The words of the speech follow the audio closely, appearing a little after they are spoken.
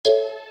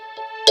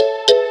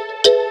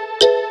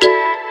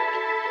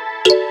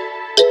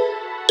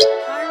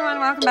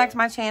welcome back to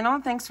my channel.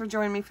 Thanks for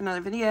joining me for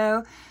another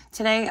video.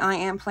 Today I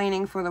am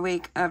planning for the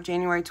week of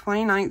January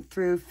 29th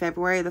through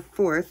February the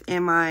 4th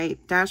in my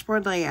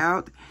dashboard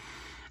layout.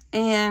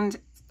 And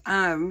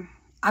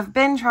I've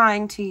been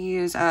trying to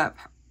use up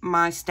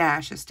my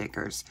stash of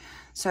stickers,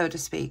 so to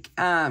speak,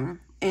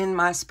 in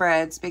my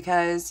spreads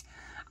because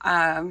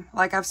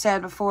like I've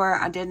said before,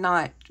 I did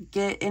not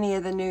get any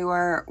of the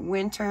newer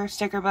winter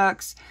sticker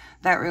books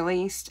that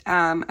released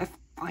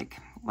like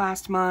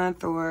last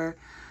month, or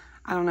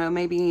I don't know,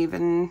 maybe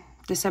even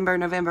December,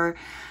 November.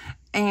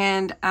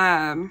 And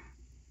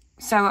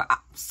so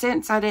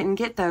since I didn't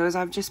get those,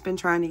 I've just been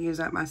trying to use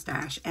up my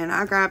stash. And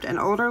I grabbed an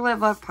older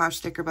Live Love Posh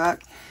sticker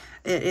book.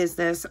 It is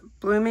this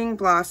Blooming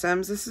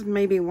Blossoms. This is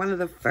maybe one of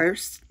the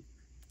first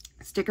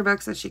sticker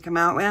books that she came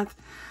out with.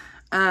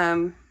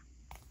 I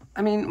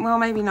mean, well,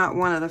 maybe not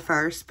one of the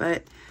first,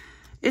 but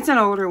it's an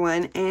older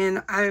one.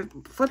 And I'm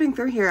flipping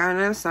through here, I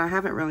noticed I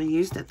haven't really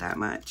used it that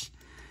much.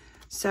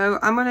 So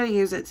I'm going to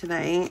use it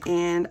today,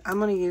 and I'm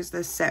going to use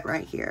this set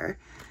right here.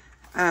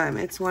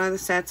 It's one of the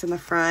sets in the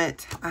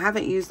front. I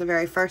haven't used the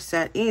very first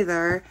set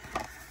either,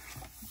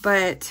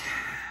 but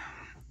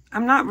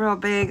I'm not real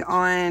big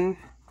on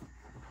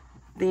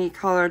the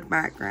colored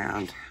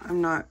background.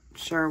 I'm not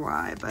sure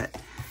why, but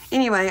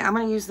anyway, I'm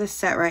going to use this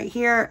set right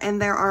here,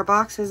 and there are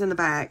boxes in the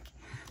back.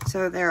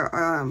 So there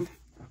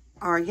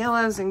are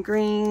yellows and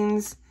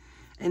greens,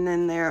 and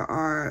then there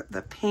are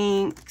the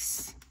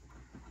pinks.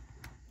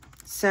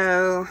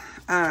 So,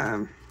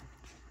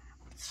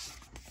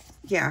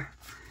 yeah,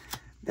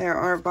 there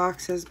are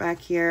boxes back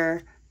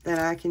here that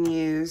I can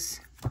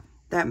use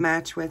that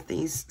match with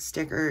these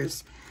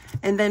stickers.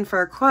 And then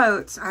for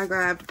quotes, I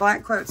grabbed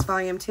Black Quotes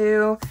Volume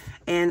 2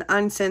 and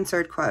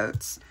Uncensored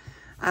Quotes.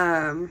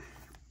 I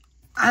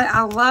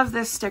love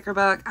this sticker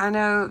book. I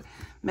know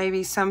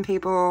maybe some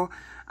people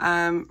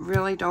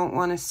really don't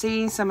want to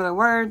see some of the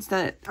words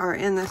that are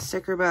in this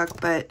sticker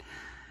book, but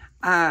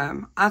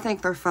I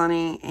think they're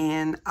funny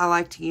and I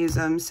like to use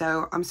them.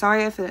 So I'm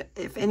sorry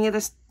if any of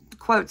the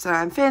quotes that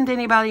I offend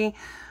anybody,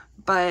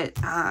 but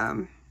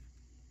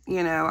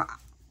you know,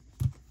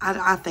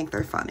 I think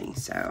they're funny,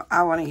 so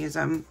I want to use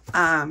them.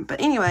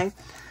 But anyway,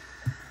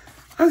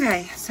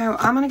 okay, so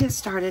I'm gonna get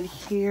started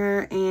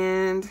here,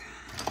 and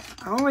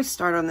I always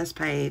start on this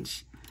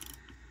page.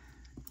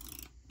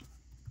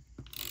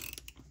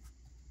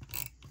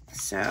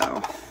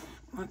 So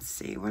let's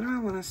see, what do I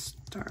want to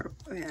start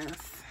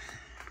with?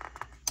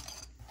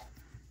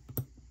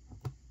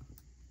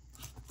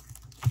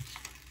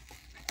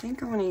 I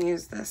think I want to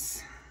use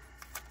this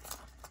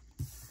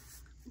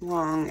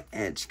long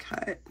edge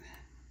cut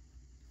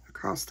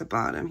across the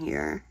bottom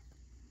here.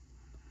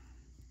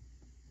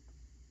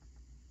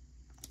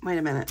 Wait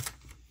a minute.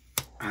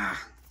 I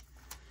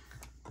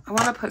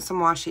want to put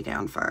some washi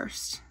down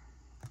first.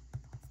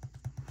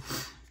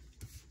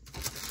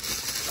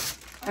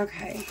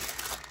 Okay.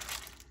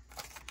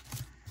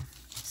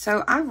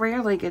 So I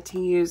rarely get to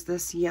use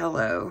this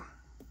yellow.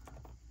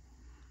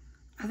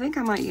 I think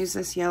I might use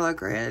this yellow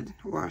grid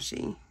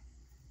washi.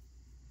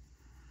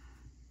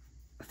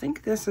 I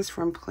think this is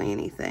from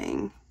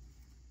Planything.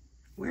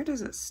 Where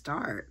does it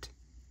start?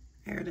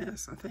 There it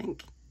is, I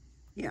think.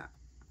 Yeah.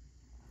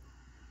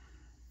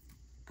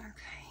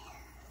 Okay.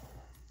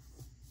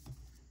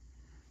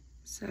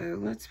 So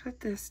let's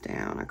put this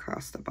down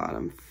across the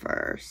bottom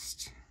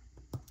first.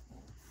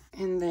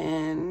 And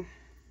then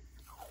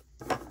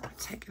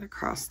take it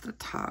across the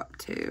top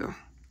too.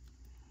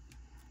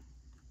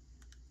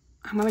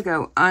 I'm going to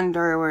go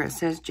under where it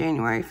says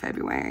January,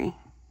 February.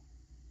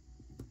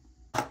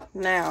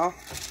 Now,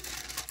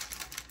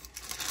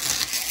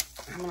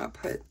 I'm going to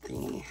put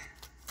the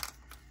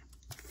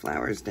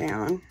flowers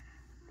down.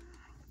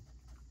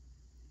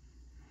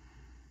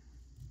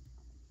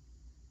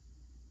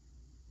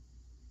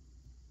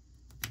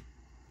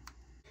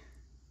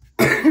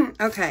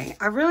 Okay,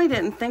 I really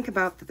didn't think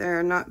about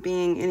there not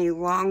being any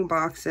long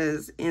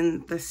boxes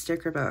in the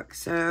sticker book.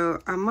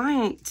 So I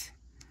might,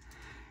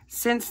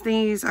 since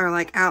these are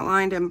like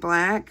outlined in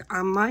black,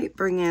 I might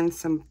bring in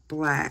some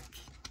black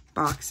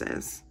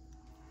boxes.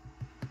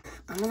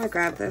 I'm gonna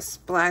grab this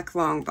black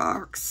long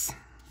box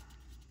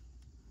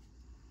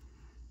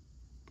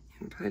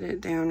and put it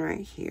down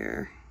right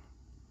here.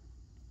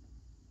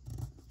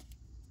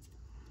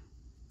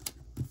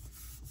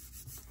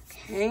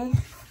 Okay.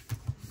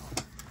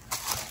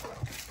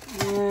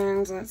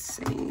 And let's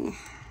see.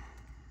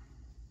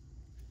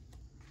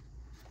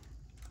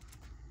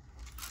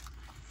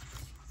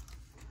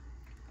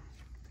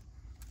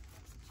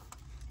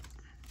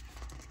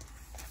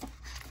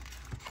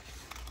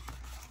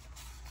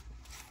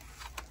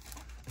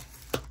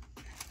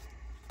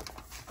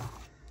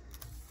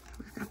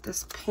 We've got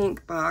this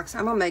pink box.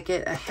 I'm gonna make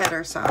it a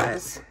header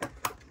size.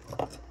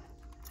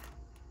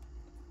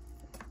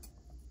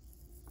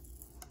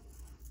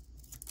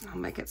 I'll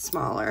make it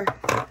smaller.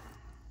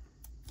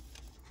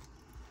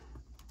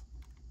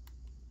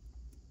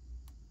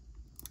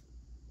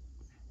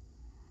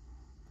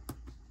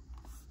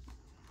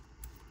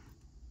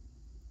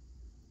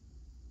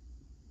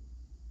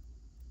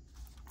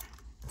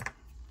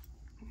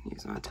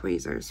 Use my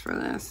tweezers for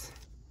this.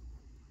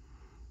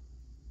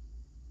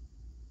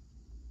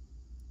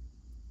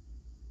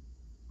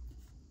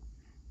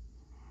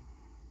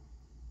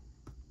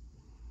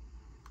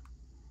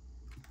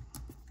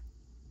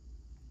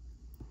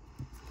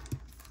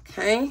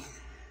 Okay,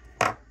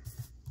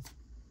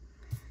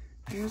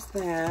 there's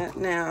that.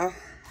 Now,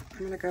 I'm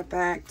going to go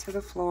back to the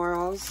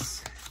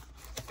florals.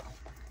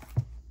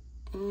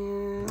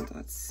 And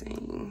let's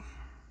see.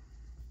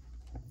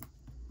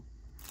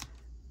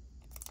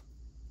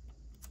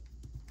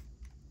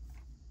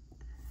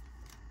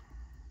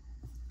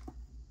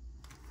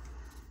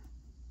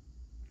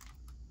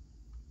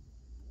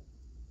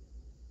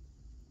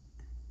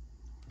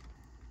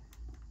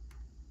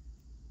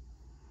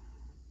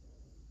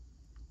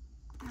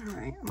 All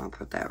right, I'm gonna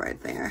put that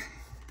right there.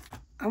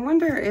 I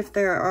wonder if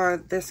there are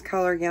this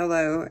color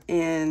yellow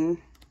in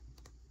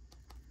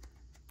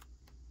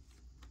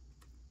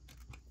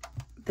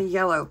the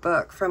yellow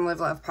book from Live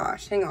Love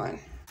Posh. Hang on.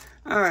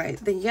 All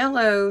right, the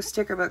yellow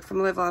sticker book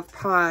from Live Love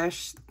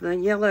Posh, the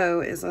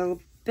yellow is a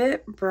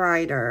bit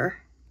brighter,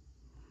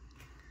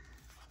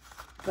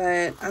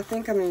 but I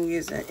think I'm gonna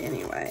use it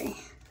anyway.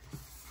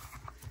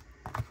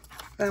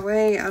 That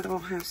way I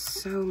don't have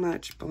so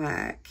much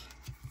black.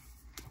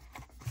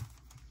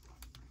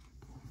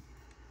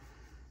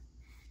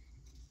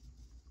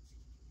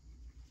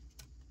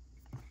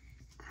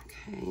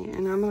 Okay,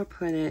 and I'm gonna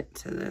put it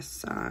to this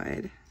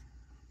side.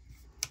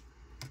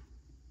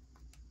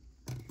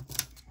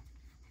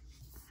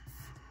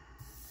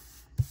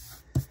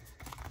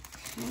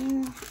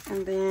 Okay,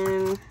 and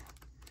then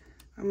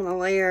I'm gonna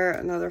layer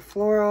another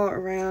floral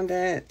around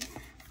it.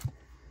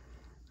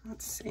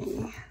 Let's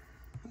see,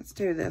 let's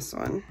do this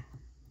one.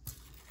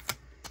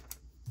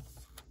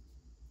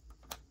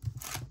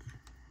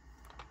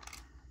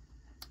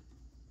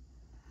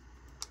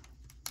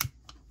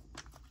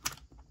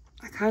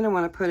 I kind of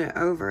want to put it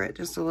over it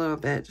just a little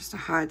bit, just to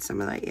hide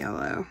some of that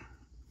yellow.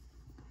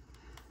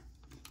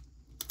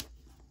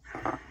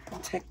 I'll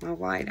take my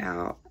white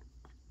out.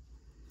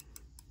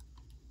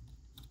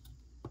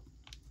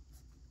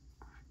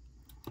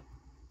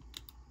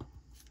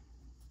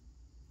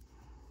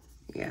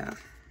 Yeah.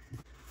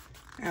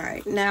 All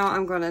right, now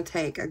I'm going to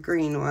take a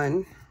green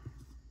one.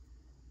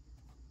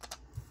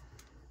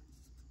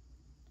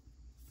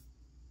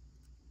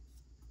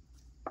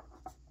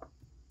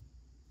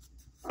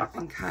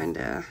 And kind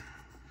of,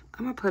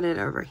 I'm going to put it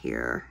over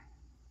here.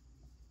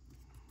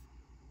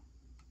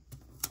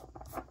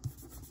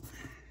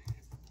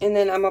 And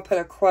then I'm going to put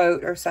a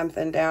quote or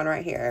something down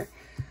right here.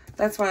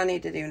 That's what I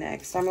need to do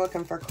next. I'm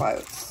looking for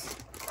quotes.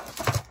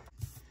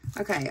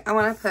 Okay, I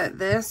want to put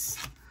this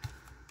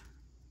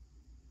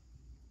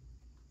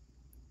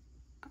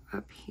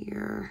up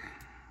here.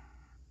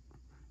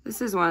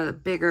 This is one of the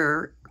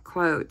bigger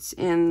quotes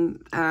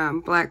in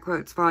Black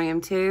Quotes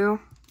Volume 2.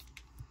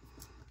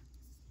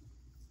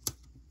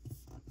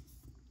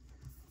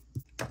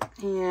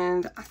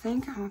 And I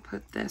think I'm going to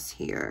put this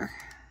here.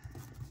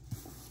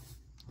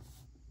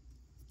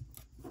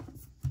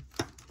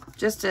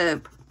 Just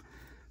to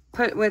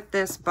put with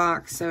this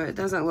box so it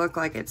doesn't look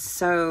like it's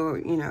so,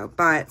 you know,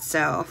 by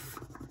itself.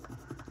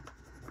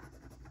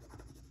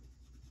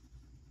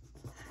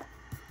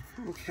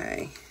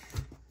 Okay.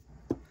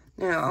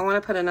 Now I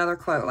want to put another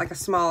quote, like a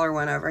smaller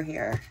one over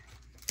here.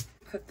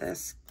 Put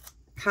this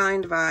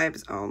Kind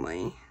Vibes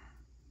Only.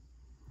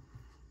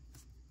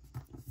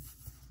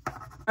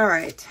 All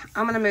right,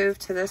 I'm going to move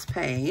to this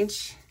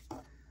page. I'm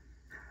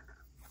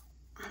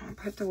going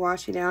to put the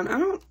washi down. I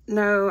don't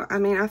know. I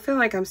mean, I feel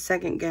like I'm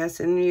second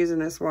guessing using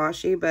this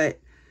washi, but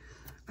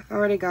I've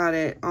already got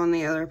it on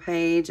the other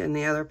page, and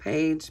the other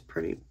page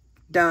pretty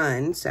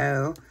done.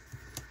 So,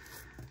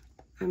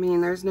 I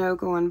mean, there's no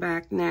going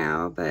back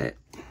now, but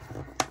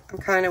I'm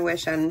kind of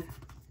wishing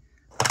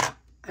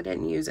I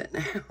didn't use it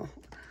now.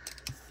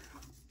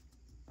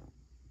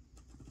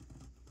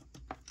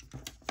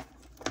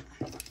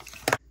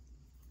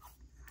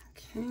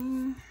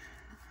 Okay,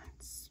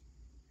 let's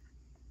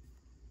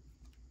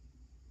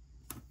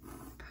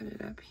put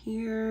it up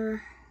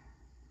here.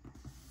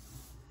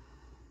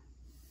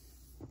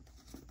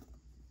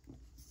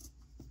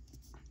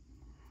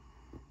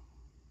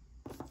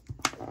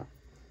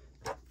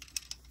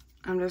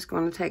 I'm just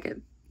going to take it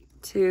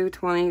to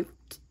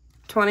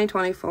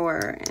 2024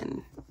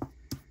 and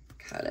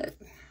cut it.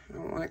 I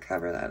don't want to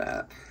cover that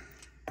up.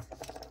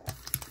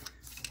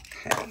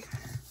 Okay.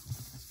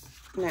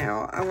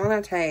 Now, I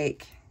want to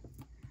take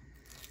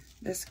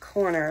this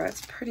corner.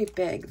 It's pretty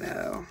big,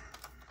 though.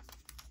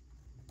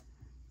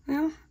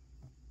 Well,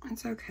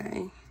 it's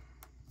okay.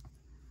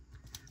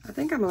 I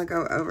think I'm going to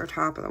go over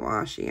top of the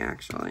washi,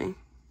 actually.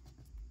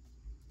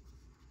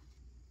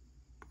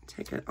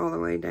 Take it all the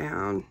way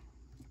down.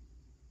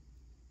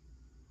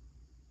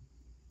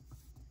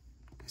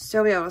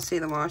 Still be able to see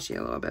the washi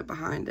a little bit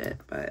behind it,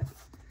 but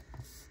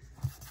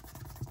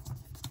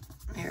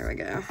here we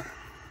go.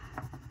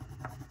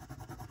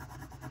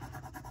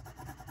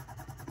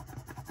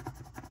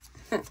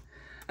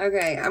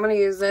 Okay, I'm going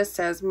to use this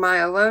as my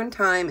alone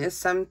time is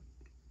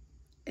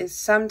is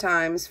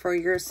sometimes for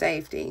your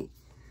safety.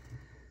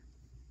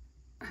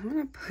 I'm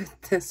going to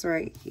put this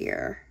right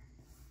here.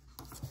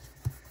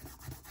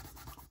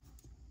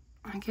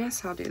 I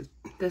guess I'll do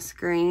this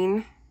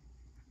green.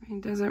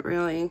 It doesn't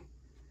really,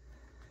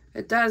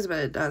 it does, but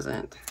it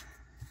doesn't.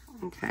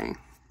 Okay.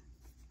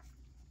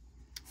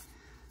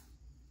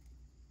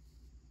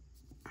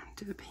 I'll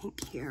do the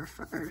pink here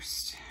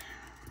first.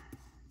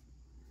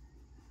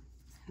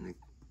 And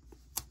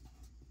the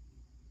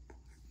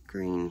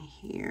green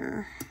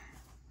here.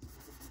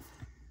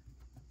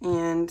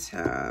 And,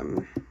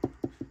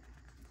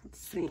 let's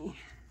see.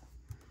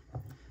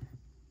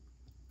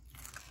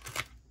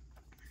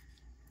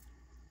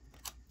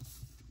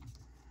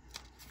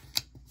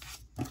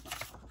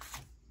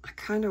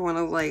 Kind of want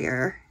to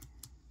layer,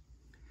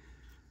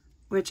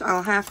 which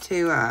I'll have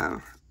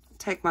to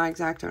take my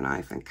X-Acto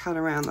knife and cut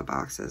around the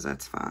boxes.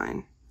 That's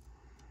fine.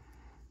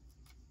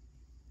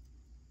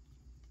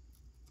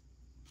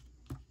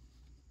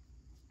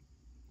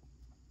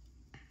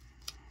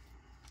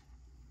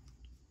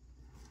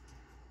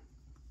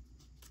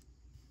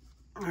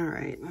 All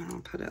right, I'll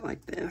put it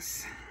like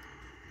this.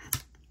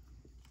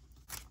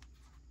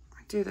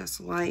 Do this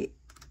light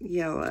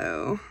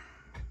yellow.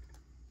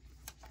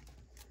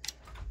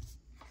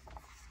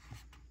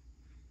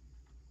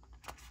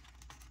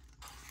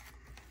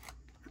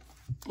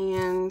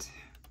 And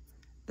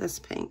this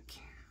pink.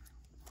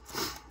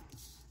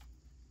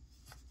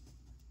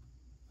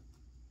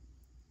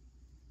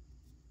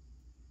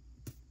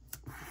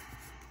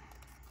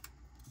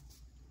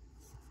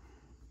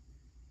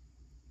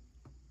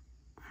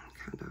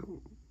 Kind of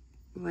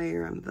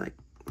layer them like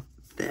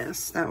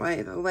this. That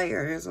way the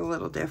layer is a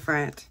little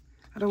different.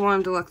 I don't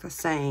want them to look the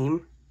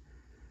same.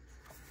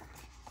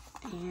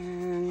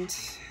 And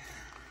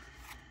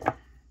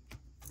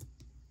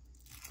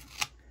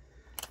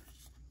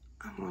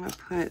I want to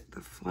put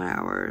the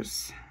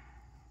flowers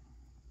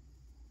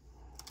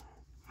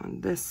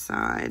on this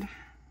side.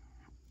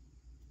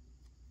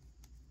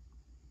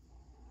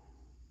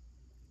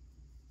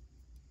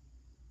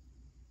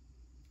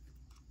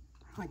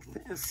 Like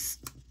this.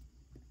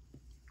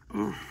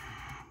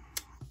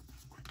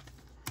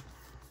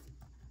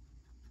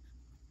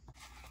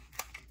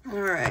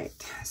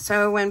 Alright,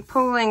 so when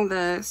pulling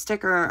the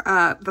sticker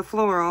up, the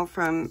floral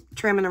from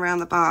trimming around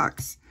the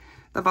box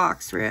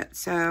ripped.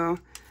 So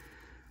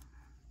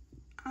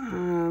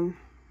I'm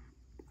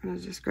going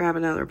to just grab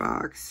another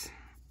box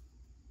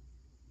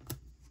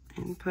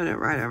and put it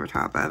right over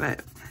top of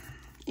it.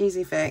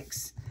 Easy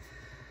fix.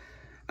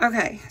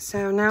 Okay,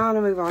 so now I'm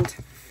going to move on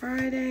to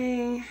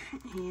Friday,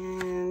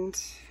 and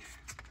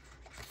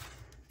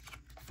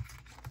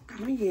I'm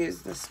going to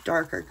use this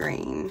darker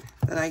green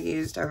that I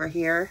used over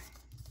here.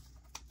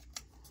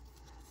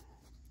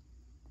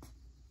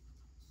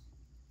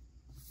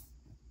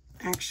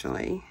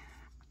 Actually,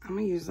 I'm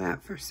going to use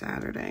that for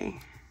Saturday.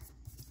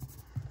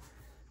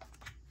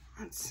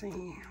 Let's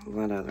see,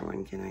 what other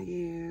one can I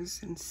use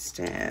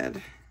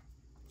instead?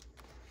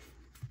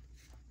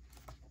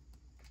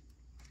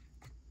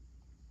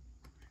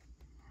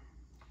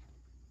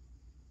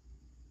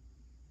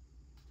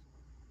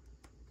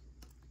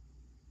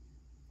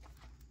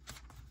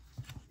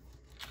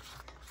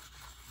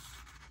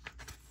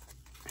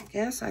 I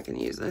guess I can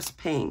use this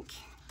pink.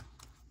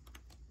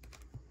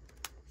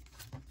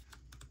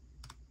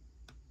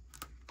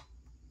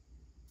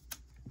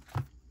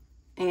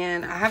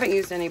 And I haven't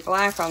used any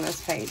black on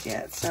this page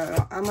yet,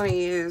 so I'm going to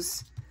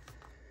use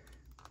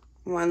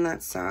one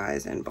that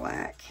size in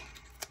black.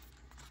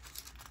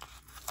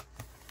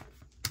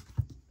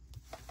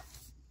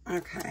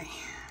 Okay.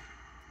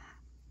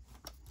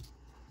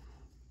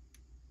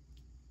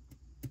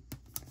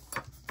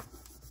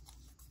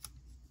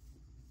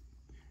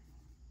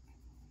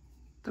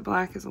 The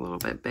black is a little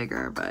bit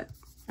bigger, but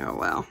oh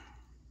well.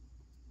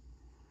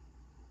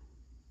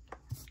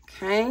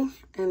 Okay,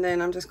 and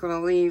then I'm just going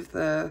to leave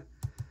the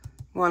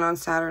one on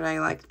Saturday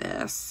like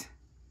this.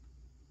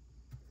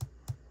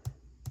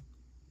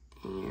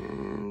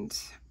 And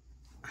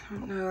I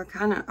don't know,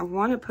 I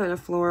want to put a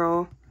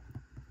floral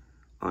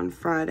on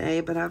Friday,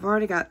 but I've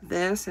already got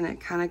this and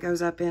it kind of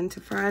goes up into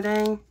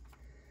Friday. And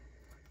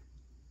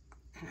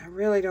I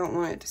really don't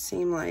want it to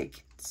seem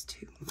like it's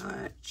too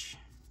much.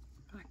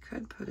 But I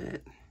could put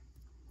it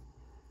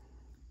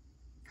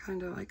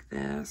kind of like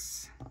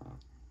this.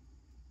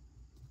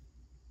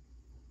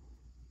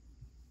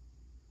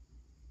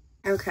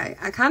 Okay,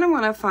 I kind of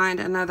want to find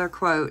another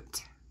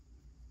quote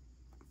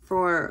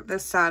for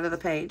this side of the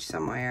page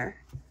somewhere.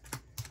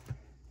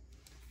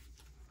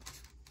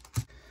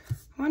 I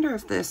wonder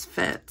if this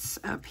fits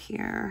up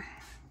here.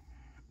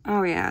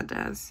 Oh yeah, it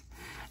does.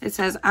 It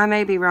says, "I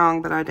may be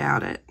wrong, but I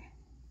doubt it."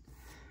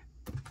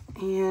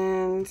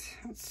 And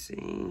let's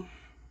see.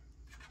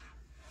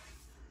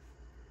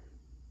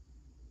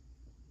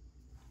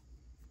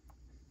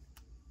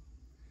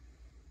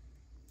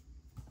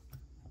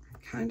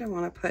 Kind of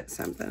want to put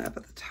something up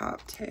at the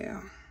top too.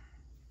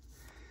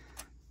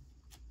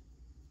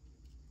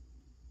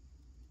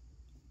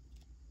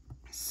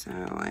 So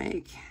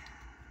like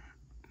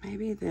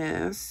maybe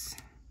this.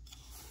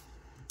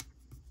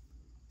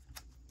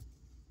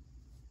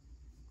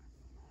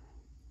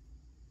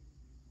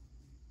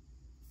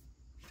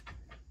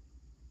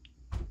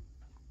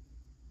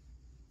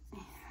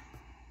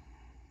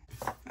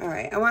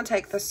 Alright, I want to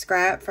take the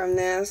scrap from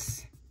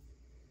this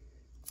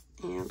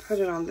and put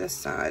it on this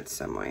side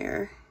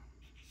somewhere.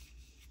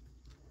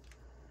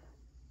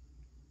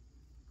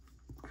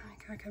 I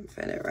think I can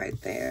fit it right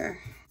there.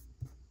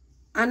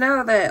 I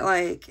know that,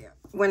 like,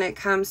 when it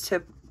comes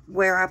to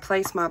where I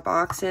place my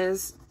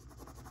boxes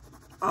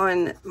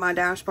on my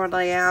dashboard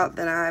layout,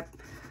 that I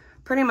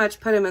pretty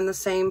much put them in the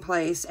same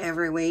place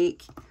every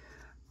week.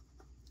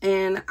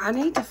 And I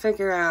need to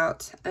figure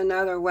out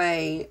another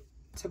way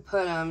to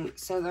put them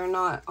so they're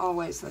not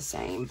always the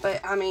same. But,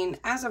 I mean,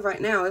 as of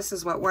right now, this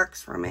is what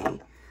works for me.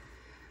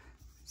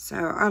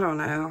 So, I don't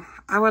know.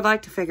 I would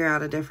like to figure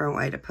out a different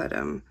way to put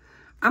them.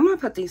 I'm going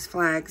to put these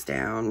flags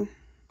down.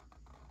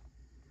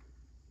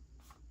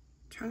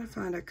 Trying to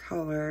find a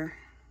color.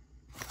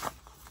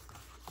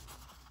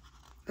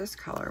 This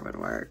color would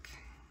work.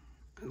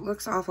 It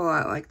looks an awful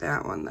lot like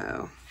that one,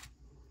 though.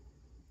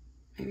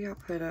 Maybe I'll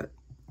put it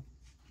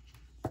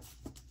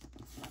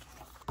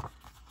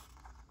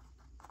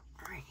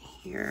right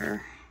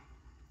here.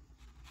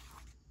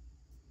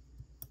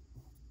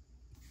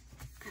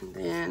 And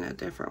then a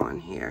different one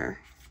here.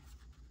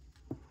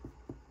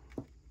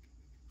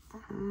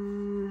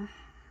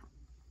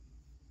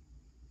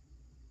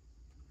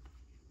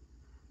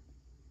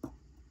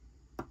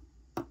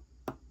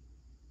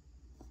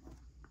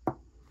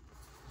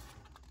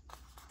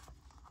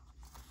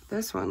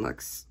 This one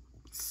looks,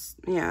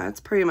 yeah, it's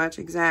pretty much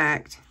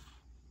exact.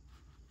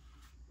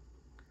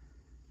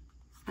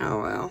 Oh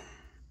well,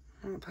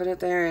 I'm gonna put it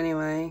there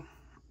anyway.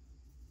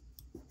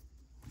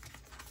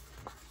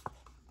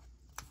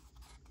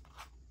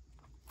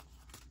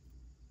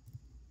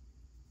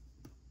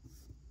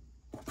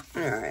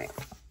 All right,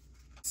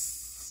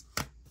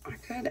 I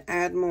could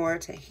add more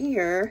to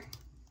here.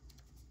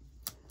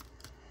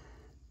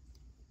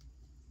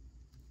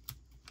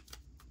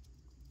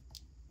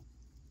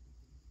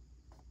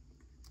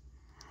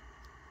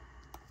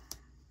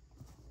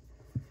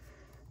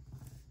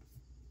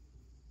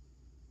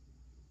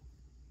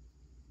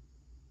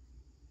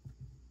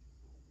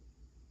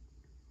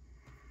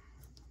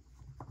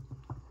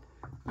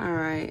 All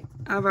right,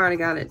 I've already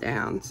got it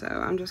down, so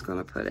I'm just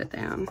gonna put it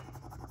down.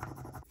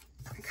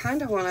 I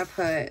kind of want to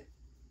put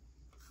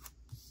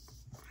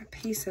a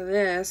piece of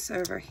this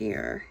over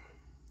here.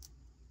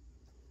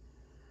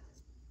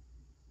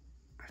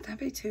 Would that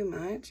be too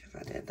much if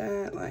I did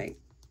that? Like,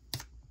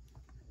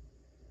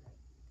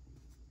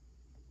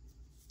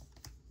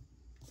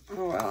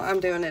 oh well, I'm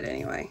doing it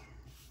anyway.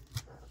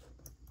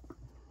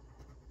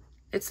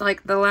 It's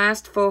like the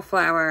last full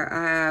flower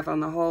I have on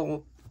the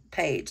whole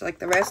page. Like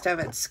the rest of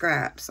it's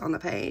scraps on the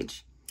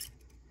page.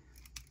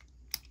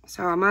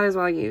 So I might as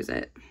well use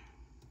it.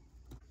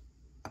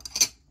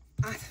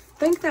 I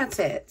think that's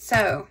it.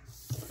 So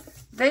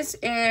this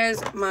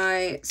is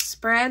my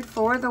spread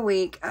for the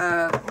week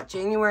of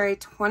January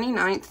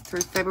 29th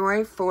through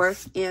February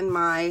 4th in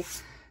my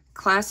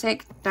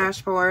classic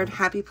dashboard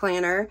happy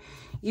planner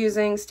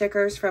using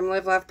stickers from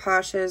Live Love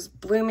Posh's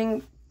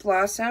Blooming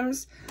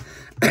Blossoms.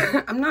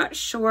 I'm not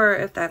sure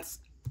if that's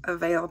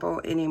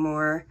available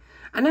anymore.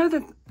 I know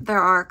that there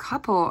are a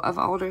couple of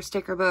older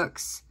sticker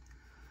books,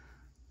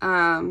 but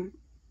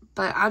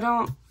I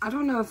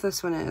don't know if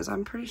this one is.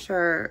 I'm pretty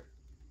sure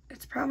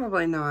it's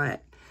probably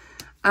not.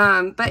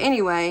 But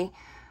anyway,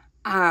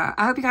 I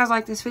hope you guys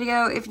like this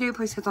video. If you do,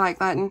 please hit the like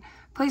button.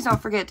 Please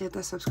don't forget to hit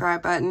the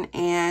subscribe button,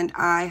 and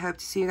I hope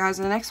to see you guys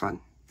in the next one.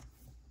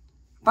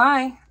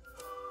 Bye!